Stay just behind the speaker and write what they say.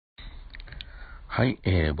はい、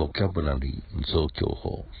ボキャブラリー増強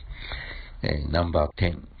法、ナンバ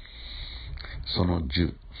ー10、その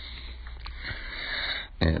10、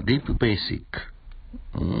ディープベーシック、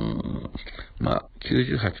まあ、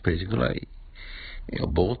98ページぐらい、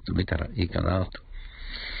ぼーっと見たらいいかなと。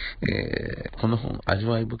この本、味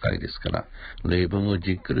わい深いですから、例文を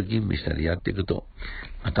じっくり吟味したりやっていくと、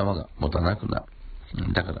頭が持たなくな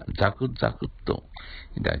る。だから、ザクザクっと、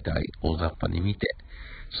だいたい大雑把に見て、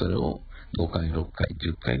それを5回、6回、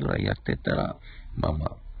10回ぐらいやっていったら、まあま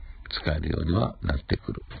あ、使えるようにはなって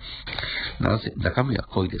くる。なぜ、中身は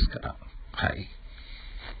濃いですから。はい。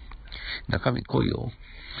中身濃いよ。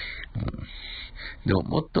でも、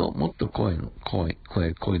もっと濃いの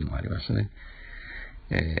もありますね。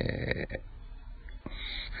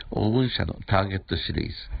応文社のターゲットシリー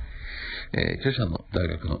ズ。著者の大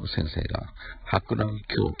学の先生が、博覧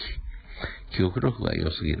狂気、記憶力が良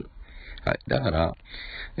すぎる。はい。だから、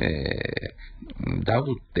ダ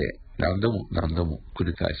ブって何度も繰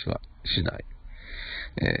り返しはしない。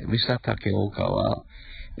ミスター竹岡は、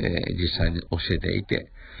実際に教えてい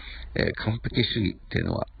て、完璧主義っていう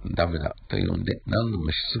のはダメだというんで、何度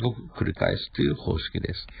もしつこく繰り返すという方式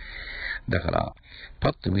です。だから、パ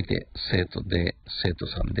ッと見て生徒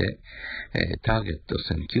さんで、ターゲット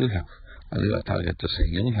1900、あるいはターゲット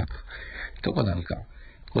1400とかなんか、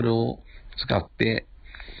これを使って、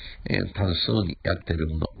単数にやってる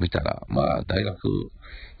ものを見たら、まあ、大学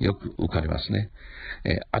よく受かりますね。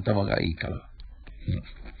頭がいいから。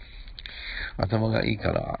頭がいい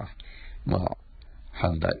から、まあ、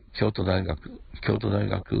京都大学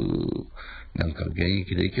なんか現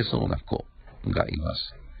役で行けそうな子がいま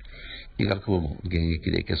す。医学部も現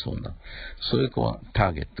役で行けそうな。そういう子は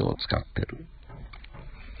ターゲットを使ってる。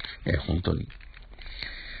本当に。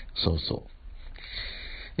そうそう。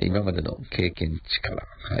今までの経験値から、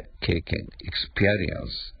はい、経験、エクスペリエン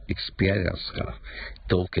スから、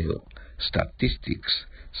統計を、スタティスティックス、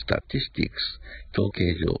統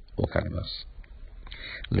計上わかります。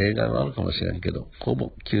例外はあるかもしれんけど、ほ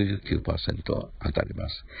ぼ 99% は当たりま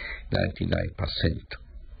す。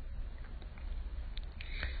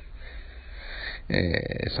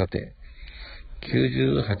99%。さて、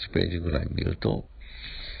98ページぐらい見ると、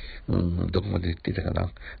どこまで言っていたか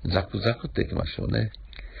な。ザクザクっていきましょうね。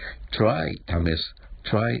try 試す。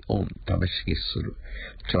try on 試しにする。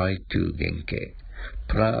try to 原型。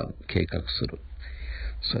plan 計画する。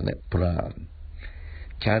それね、plan。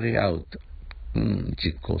carry out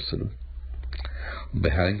実行する。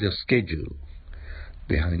behind the schedule。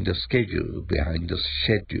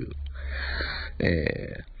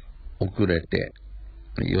遅れて、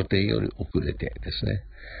予定より遅れてですね。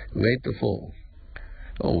wait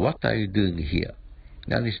for。What are you doing here?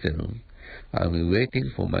 何してるの？ I'm waiting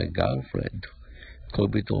for my girlfriend.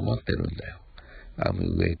 恋人を待ってるんだよ。I'm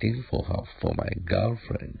waiting for my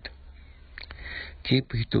girlfriend.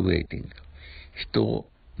 Keep it waiting. 人を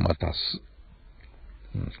待たす。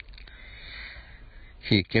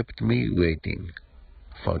He kept me waiting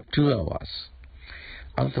for 2 hours.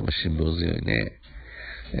 あなたも辛抱強いね。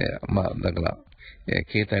まあ、だから、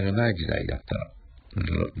携帯がない時代だったら、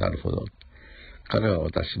なるほど。彼は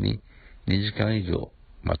私に2時間以上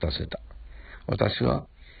待たせた。私は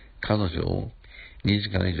彼女を2時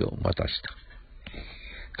間以上待たした。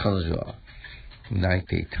彼女は泣い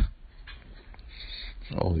ていた。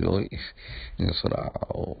おいおい、そら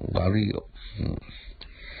悪いよ。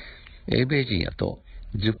英米人やと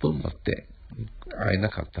10分待って会えな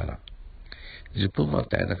かったら、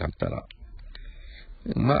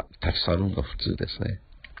まあ立ち去るのが普通ですね。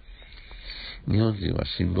日本人は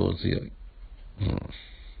辛抱強い。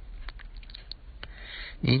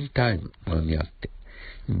in time 間に合って、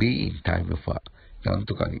be in time for なん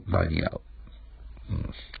とかに間に合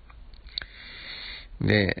う。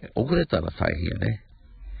で、遅れたら大変やね。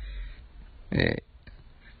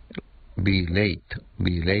be late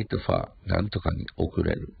for なんとかに遅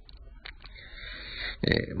れる。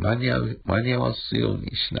間に合わすよう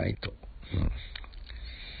にしないと。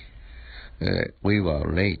we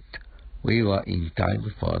were in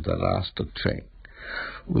time for the last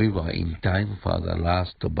train.We were in time for the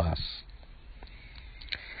last bus.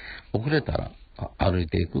 遅れたら歩い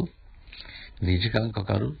ていく ?2 時間か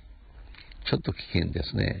かる？ちょっと危険で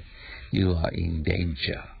すね。You are in dangerous.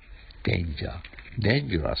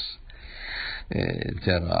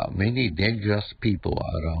 There are many dangerous people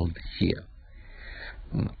around here.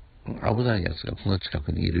 危ない奴がこの近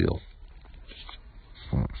くにいるよ。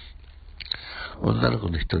女の子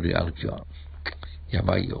の一人歩きはや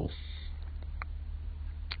ばいよ。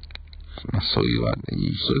まあ、そういうふ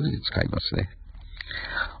うに使いますね。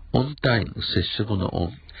オンタイム、接触のオ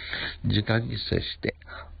ン。時間に接して、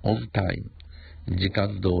オンタイム。時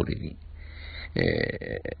間通りに、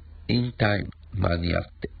in time 間に合っ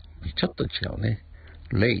て、ちょっと違うね。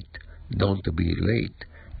late, don't be late,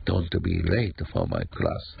 don't be late for my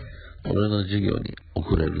class. 俺の授業に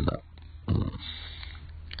遅れるな。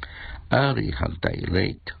early 反対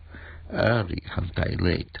late, early 反対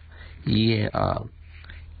late, ear,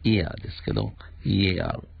 ear ですけど、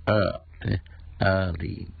ear,ね、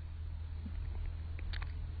early。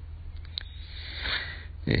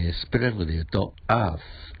スペルングで言うと、earth,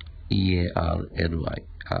 E-A-R-L-Y,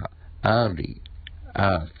 early,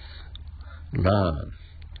 earth, learn,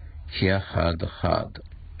 hear, hard, hard,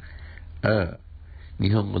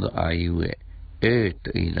 日本語のあいうえ、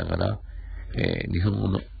と言いながら、日本語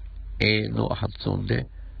のの発音で、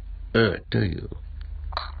という、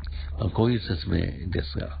こういう説明で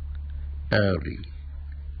すが、early,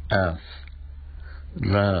 earth,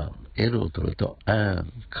 learn, L を取ると、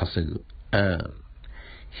earn, 稼ぐ、earn,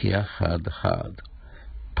 hear, hard, hard,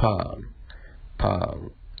 pearl,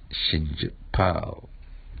 pearl, 真珠、pearl。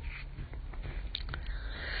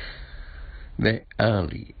で、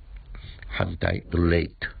early、反対、late。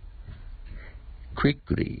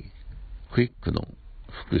quickly、quick の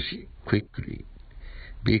副詞、quickly。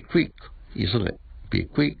be quick、急げ、be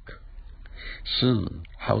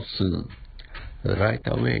quick。soon、how soon。right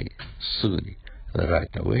away、すぐに、right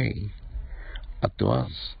away。at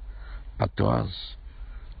once、at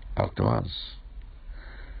once、at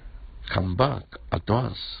once。come back at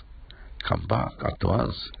once, come back at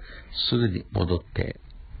once, すぐに戻って、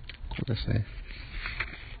これですね。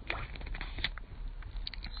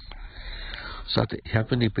さて、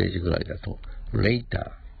102ページぐらいだと、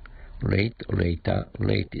later, late, later,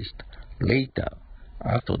 latest, later,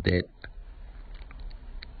 後で、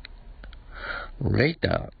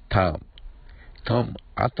later, term, term,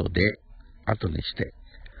 後で、後にして、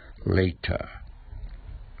later。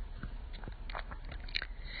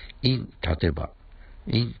in 例えば、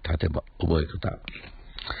in 例えば覚え方。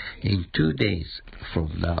in 2 days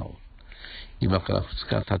from now 今から2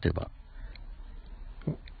日経てば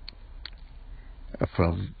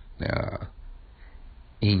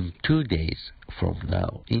from、in 2 days from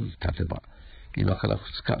now in 例えば今から2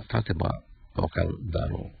日経てばわかるだ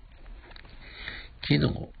ろう。昨日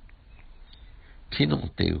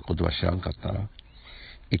っていう言葉知らんかったら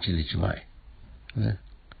1日前、ね、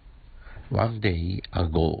one day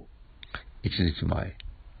ago一日前。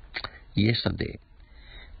yesterday、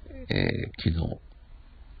昨日。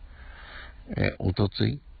おとつ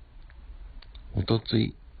い二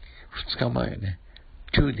日前ね。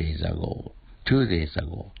two days ago。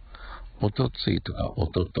おとついとかお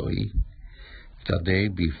ととい。the day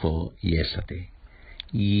before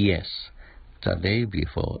yesterday。yes。the day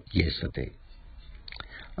before yesterday。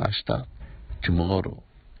明日、tomorrow。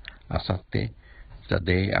明後日、the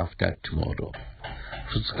day after tomorrow。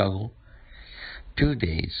二日後。2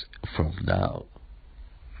 days from now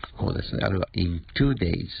こうですね。あるいは in 2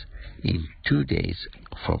 days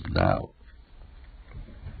from now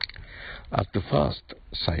at first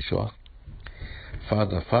最初は for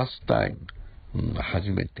the first time、初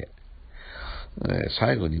めて、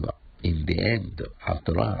最後には in the end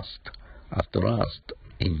at last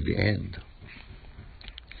in the end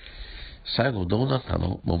最後どうなった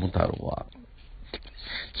の桃太郎は。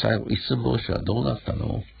最後一寸法師はどうなった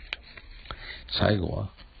の。最後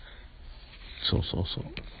はそう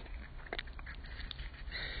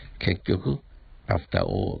結局 after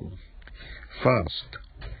all first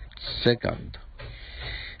second、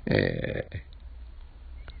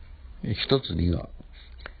一つには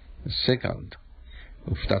second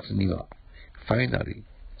二つには finally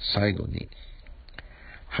最後に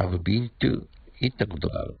have been to 行ったこと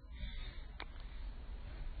がある、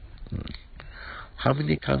how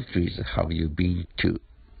many countries have you been to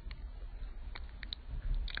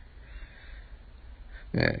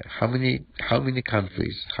how many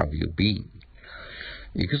countries have you been?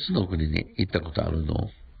 いくつの国に行ったことある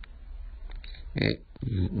の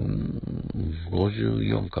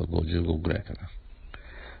？54か55ぐらいかな。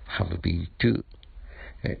have been to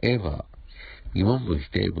ever 疑問文否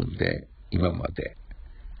定文で今まで、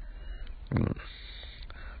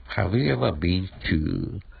have you ever been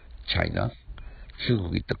to China? 中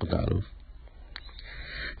国行ったことある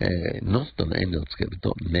？not の n をつける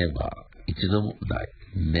と never一度もない。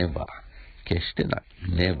never 決してない。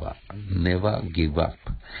never give up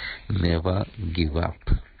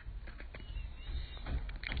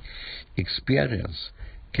エクスペリエンス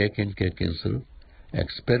経験する。エ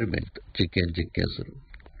クスペリメント実験する。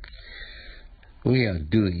We are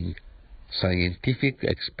doing scientific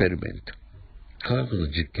experiment 科学の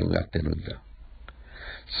実験をやってるんだ。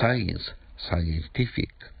scientific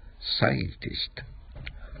scientist,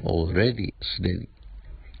 already すでに、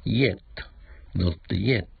yet, not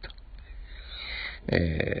yet、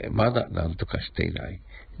まだ何とかしていない、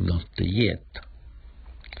not yet、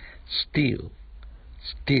still、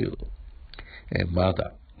ま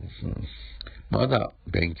だ、まだ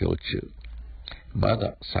勉強中、ま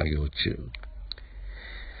だ作業中、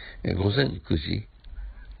午前9時、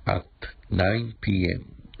at 9 p.m.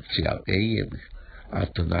 違う、a.m.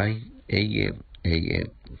 at 9 a.m.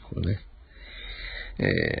 これね。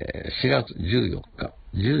4月14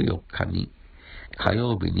日に、火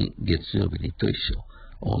曜日に、月曜日にと一緒。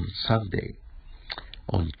on Sunday,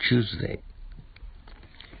 on Tuesday。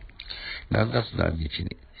何月何日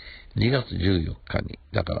に、2月14日に、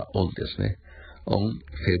だから on ですね。on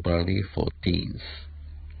February 14th。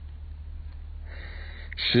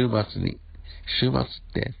週末に、週末っ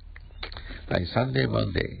て、はい、サンデー、マ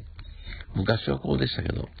ンデー。昔はこうでした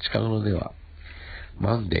けど、近頃では、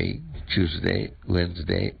Monday, Tuesday,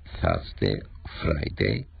 Wednesday, Thursday,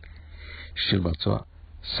 Friday。週末は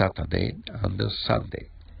Saturday and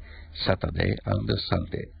Sunday。Saturday and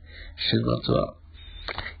Sunday。週末は、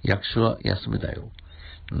役所は休みだよ。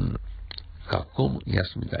学校も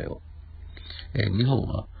休みだよ。日本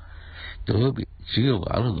は土曜日授業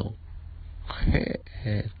があるの？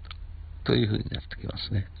というふうになってきま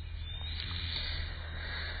すね。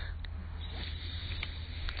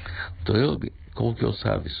土曜日、公共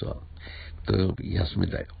サービスは土曜日休み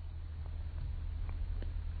だよ。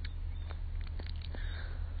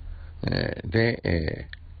で、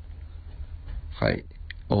はい、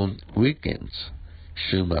on weekends、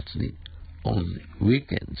週末に、on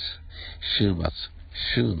weekends、週末、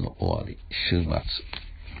週の終わり、週末。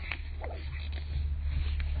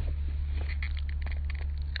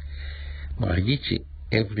毎日、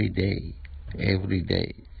every day、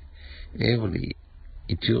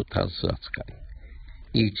一応単数扱い。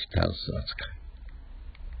each 単数扱い。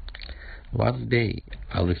one day、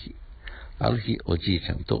ある日、おじいち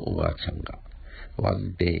ゃんとおばあちゃんが。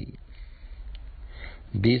one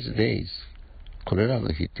day。these days、これら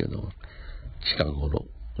の日っていうのは、近頃。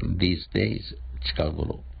these days、近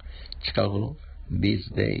頃。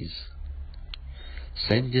these days。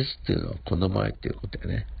先日っていうのは、この前っていうことで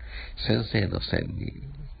ね。先生の先日、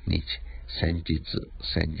先日、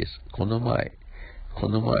この前、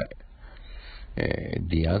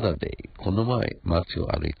the other day、この前、街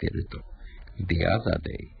を歩いていると。the other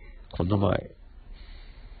day、この前、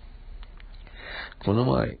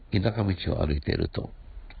田舎道を歩いていると、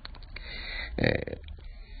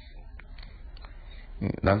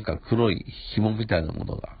なんか黒い紐みたいなも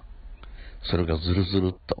のが、それがずるず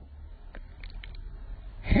るっと、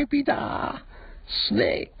ヘビだー、ス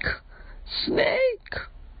ネーク。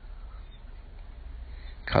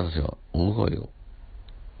彼女は大声を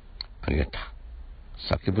上げた。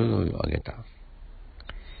叫ぶ声を上げた。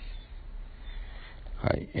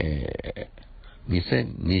はい、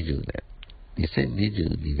2022年、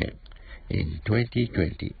in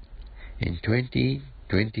 2022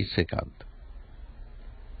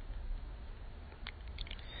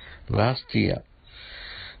 last year、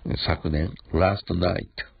昨年、last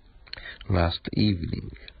night、last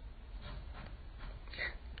evening、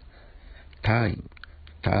time、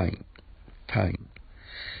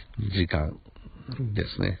時間で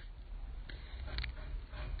すね。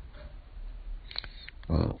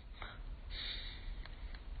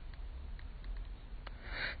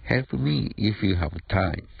Help me if you have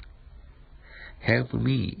time. Help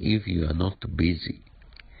me if you are not busy.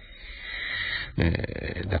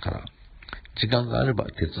 だから、時間があれば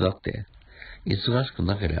手伝って、忙しく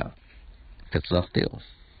なければ手伝ってよ。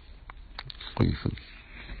こういうふうに。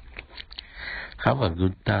Have a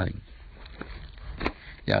good time.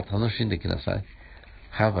 いや、楽しんできなさい。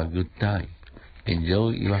Have a good time.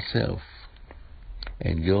 Enjoy yourself.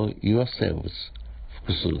 Enjoy yourselves.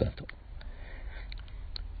 複数だと。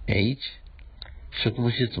H、職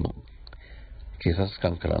務質問。警察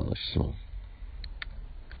官からの質問。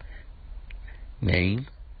Name、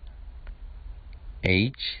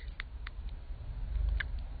H、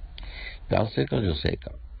男性か女性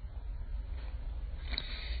か。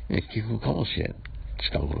聞くかもしれん。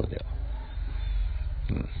近頃では。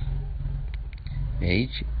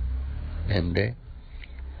H、年齢。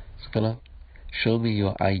それから、Show me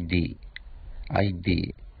your ID、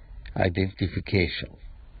Identification、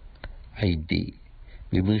ID、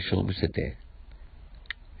身分証を見せて。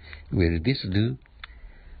Will this do?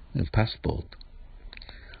 Passport、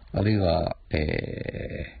あるいは、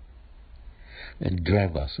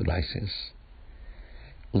Driver's License、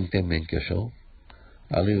運転免許証、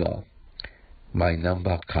あるいは、My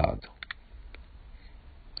Number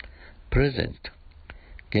Card、Present、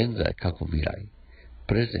現在、過去、未来。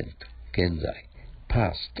プレゼント、現在。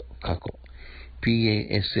past、過去。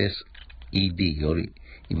PASSED より、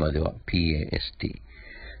今では PAST。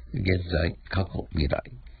現在、過去、未来。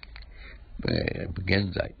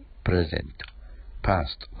現在、プレゼント。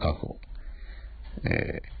past、過去。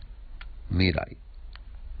未来。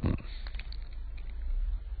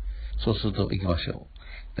そうすると、行きましょ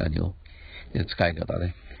う。何を使い方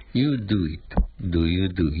ね。You do it. Do you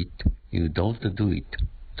do it? You don't do it.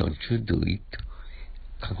 Don't you do it?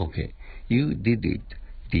 過去形。You did it.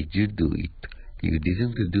 Did you do it? You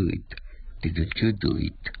didn't do it. Didn't you do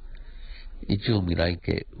it? 一応未来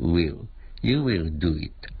形。will. You will do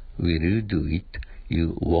it. Will you do it?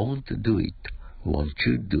 You won't do it. Won't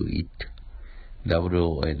you do it?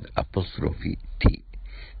 WON アポストロフィー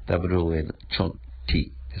T。WON チョン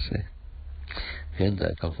T ですね。現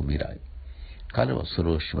在、過去、未来。彼はそれ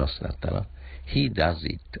をしますだったら、He does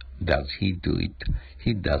it. Does he do it?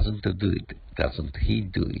 He doesn't do it. Doesn't he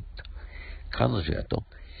do it? 彼女やと、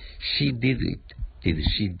She did it. Did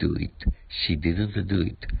she do it? She didn't do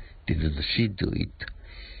it. Didn't she do it?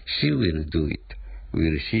 She will do it.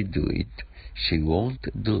 Will she do it? She won't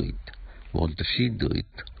do it. Won't she do it?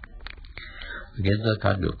 現在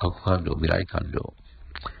完了、過去完了、未来完了。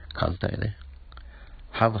簡単やね。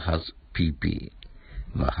have has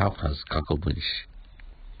PP。have has 過去分詞。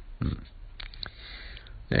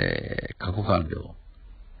過去完了。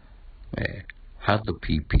had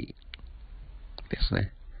PP です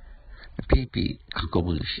ね。PP 過去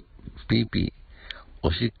分詞。PP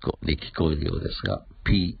おしっこに聞こえるようですが、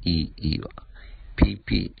PEE は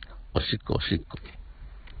PP おしっこおしっこ。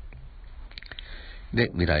で、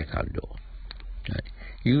未来完了。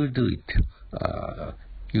You do it.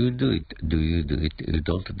 You do it. Do you do it? You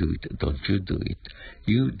don't do it. Don't you do it?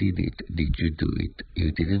 You did it. Did you do it?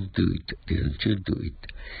 You didn't do it. Didn't you do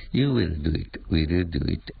it? You will do it. Will you do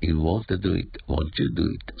it? You won't do it. Won't you do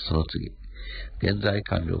it? その次。現在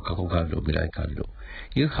完了、過去完了、未来完了。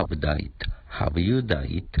You have died. Have you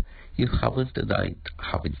died? You haven't died.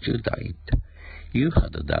 Haven't you died? You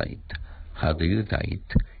had died. Had you died?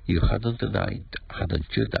 You hadn't died.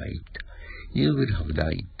 Hadn't you died? You will have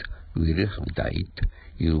died. Will you have died?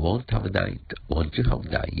 You won't have died. Won't you have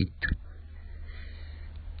died?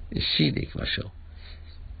 She でいきましょう。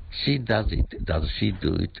She does it. Does she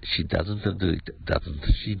do it? She doesn't do it. Doesn't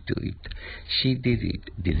she do it? She did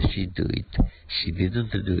it. Did she do it? She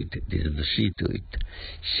didn't do it. Didn't she do it?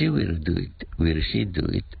 She will do it. Will she do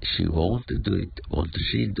it? She won't do it. Won't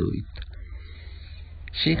she do it?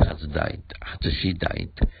 She has died. Has she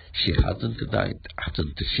died? She hasn't died.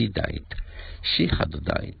 Hasn't she died? She had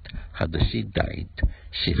died. Had she died?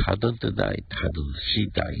 She hadn't died. Hadn't she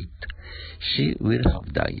died? She will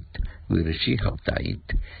have died. Will she have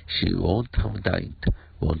died? She won't have died.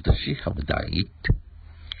 Won't she have died?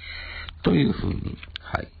 というふうに、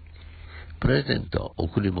はい。プレゼント、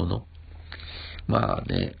贈り物。まあ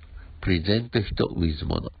ね、プレゼント人、with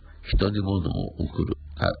物。人に物を贈る。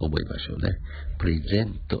はい、覚えましょうね。プレゼ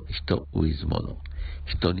ント、人、with 物。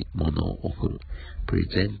人に物を贈る。プレ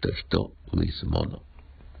ゼント、人、with 物。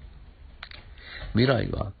未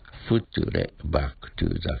来は、future、back to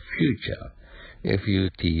the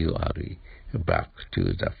future。F-U-T-U-R-E back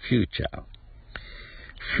to the future。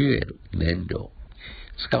fuel、燃料。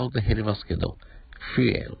使うと減りますけど、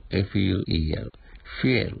fuel、F-U-E-L、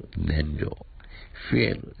fuel、燃料。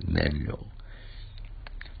fuel、燃料。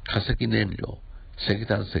化石燃料、石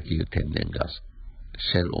炭石油天然ガス、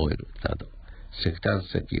シェルオイルなど。石炭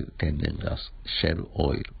石油天然ガス、シェル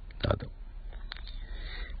オイルなど。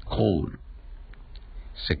コール、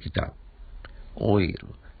石炭。オイ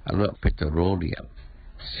ル、あるいはペトロリアム、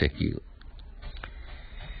石油。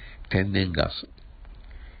天然ガス、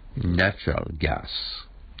natural gas。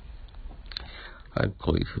はい、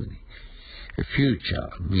こういうふうに。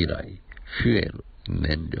future、未来。fuel、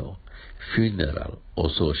燃料。funeral、お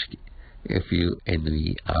葬式。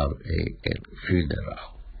F-U-N-E-R-A-L、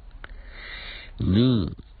funeral。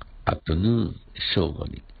noon、afternoon、正午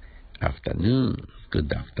に。afternoon、good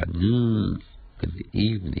afternoon、good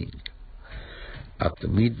evening。at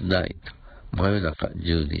midnight、真夜中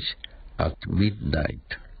12時。at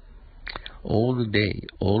midnight。all day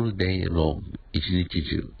long、一日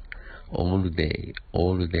中。all day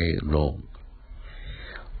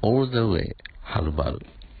long。all the way、はるばる。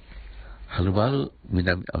はるばる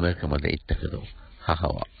南アメリカまで行ったけど、母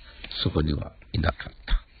はそこにはいなかっ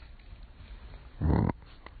た。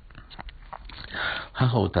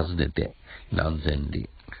母を訪ねて何千里、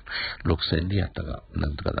6000里やったが、な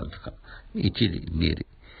んとかなんとか、1里、2里、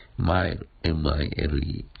マイル、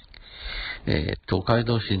M-I-L-E。東海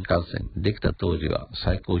道新幹線、できた当時は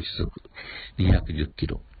最高時速210キ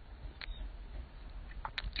ロ。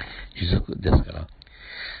時速ですから、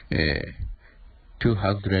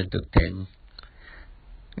210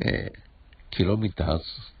 kilometers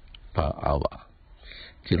per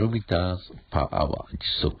hour。kilometers per hour 時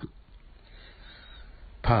速。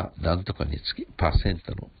パーなんとかにつき、パーセン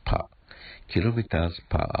トのパー。kilometers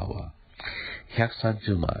per hour。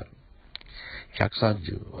130マイル。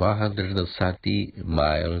130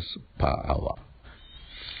 miles per hour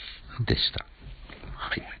でした。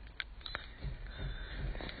はい。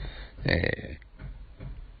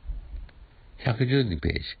112ペ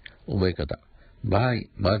ージ、覚え方。by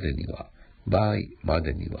までには、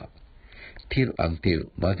till until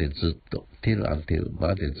までずっと、till until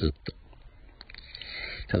までずっと。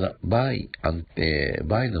ただ、by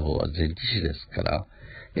の方は前置詞ですから、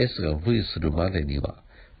S が V するまでには、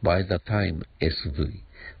by the time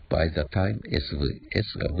SV、by the time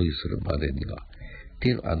SV、S が V するまでには、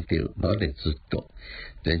till until までずっと、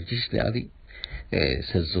前置詞であり、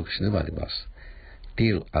接続詞でもあります。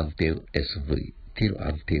till until SV、till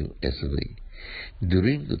until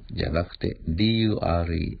SV。during じゃなくて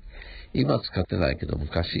DURE。今使ってないけど、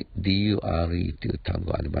昔 DURE という単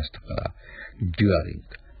語ありましたから、during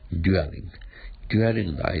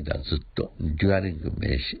の間ずっと、during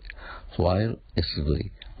名詞、while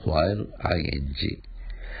SV、while ing、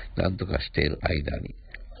なんとかしている間に、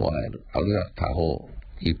while、あるいは他方、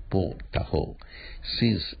一方、他方、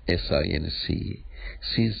since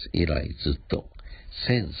since 以来ずっと、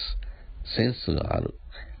sense が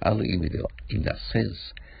ある意味では、in the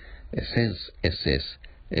sense sense in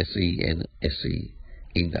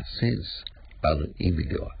the sense ある意味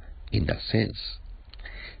では、in the sense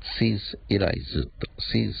since 以来ずっと、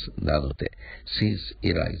since なので、since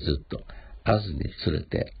以来ずっと、as につれ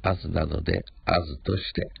て、as なので、as と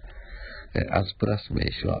して、as プラス名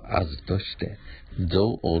詞は as として、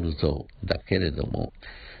though although だけれども、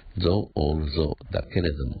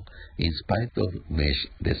in spite of 名詞、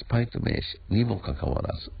despite 名詞にもかかわ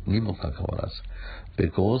らず、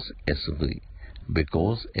because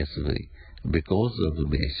SV、because of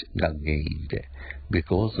名詞が原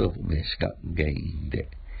因で、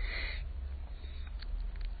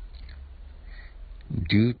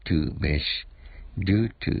due to 名詞、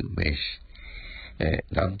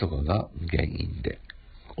なんとかが原因で、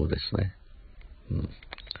こうですね。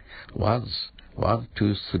once、one,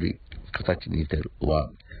 two, three、形に似てる。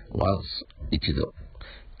once、一度。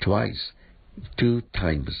twice、two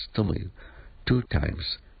times とも言う。two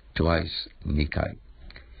times、twice、二回。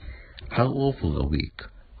how often a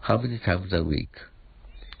week、how many times a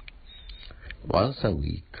week、once a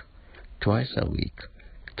week、twice a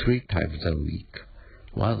week、three times a week、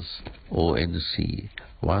once、ONC、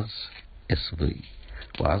once、SV、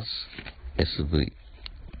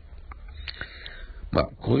まあ、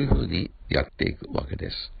こういうふうにやっていくわけで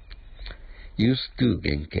す。used to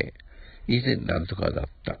原型。以前なんとかだっ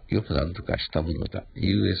た。よくなんとかしたものだ。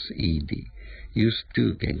used。used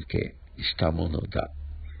to 原型。したものだ。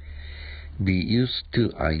be used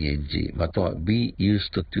to ing または be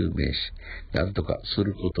used to 名詞。なんとかす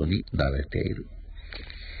ることに慣れている。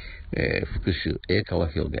復習、英会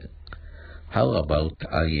話表現。how about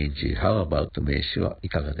ing、how about 名詞はい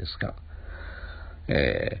かがですか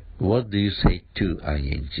？what do you say to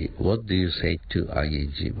ing？what do you say to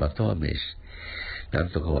ing？または名詞。なん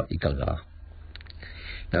とかはいかが？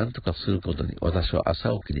なんとかすることに私は朝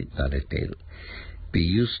起きに慣れている。be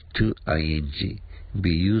used to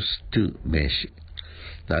ing。be used to 名詞。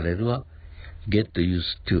慣れるは get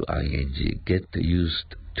used to ing。get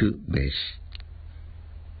used to 名詞。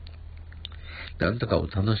なんとかを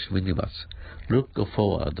楽しみに待つ。look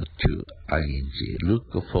forward to ing。look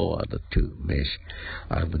forward to 名詞。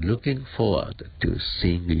I'm looking forward to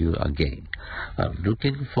seeing you again. I'm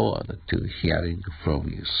looking forward to hearing from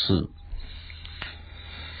you soon.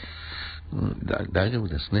 大丈夫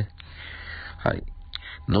ですね。はい。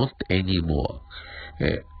not anymore。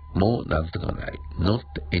もうなんとかない。not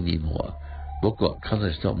anymore。僕は彼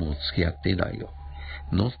女とはもう付き合っていないよ。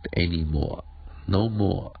not anymore。no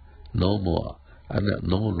more。no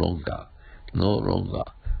more。no longer。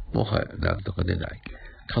もはやなんとか出ない。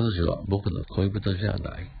彼女は僕の恋人じゃ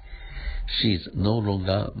ない。She's no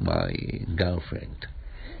longer my girlfriend.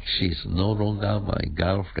 She's no longer my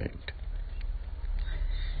girlfriend.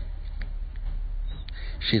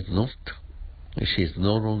 She's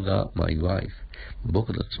no longer my wife.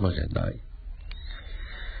 僕の妻じゃない。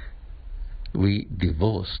We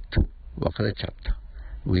divorced. 別れちゃった。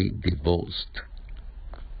We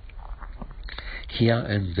divorced.Here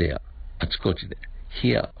and there あちこちで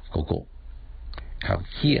Here ここ Come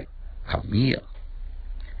here come here,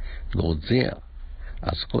 go there,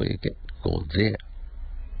 あそこへ行け、go there,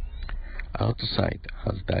 outside,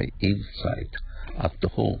 反対、inside, at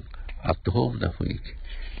home な雰囲気、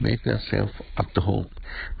make yourself at home,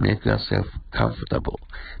 make yourself comfortable,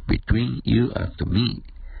 between you and me,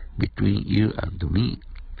 二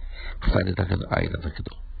人だけの間だけ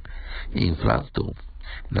ど、in front of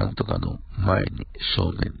なんとかの前に、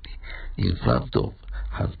正面に、in front of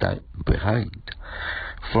反対、behind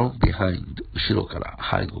from behind 後ろから、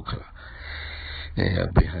背後か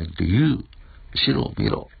ら、behind you 後ろを見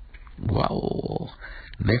ろ、wow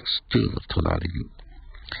next to の隣に、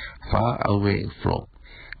far away from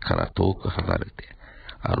から遠く離れて、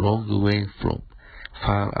a long way from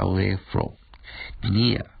far away from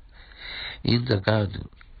near in the garden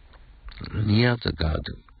near the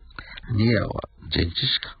garden near は前置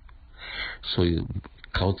詞か。そういう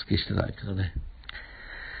顔つきしてないけどね。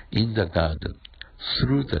in the garden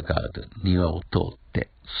through the garden 庭を通って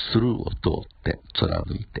through を通って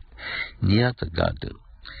貫いて near the garden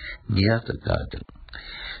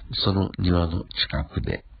その庭の近く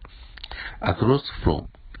で across from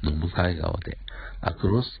の向かい側で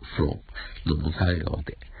across from の向かい側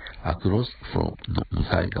で across from の向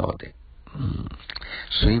かい側で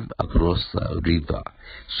swim across the river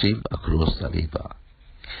swim across the river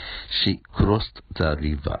she crossed the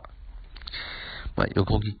river まあ、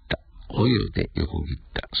横切った。泳いで横切っ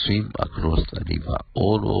た。swim across the river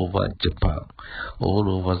all over Japan all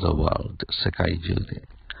over the world 世界中で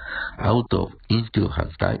out of into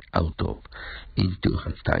反対 out of into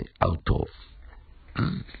反対 out of、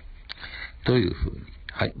というふうに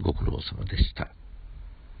はいご苦労様でした。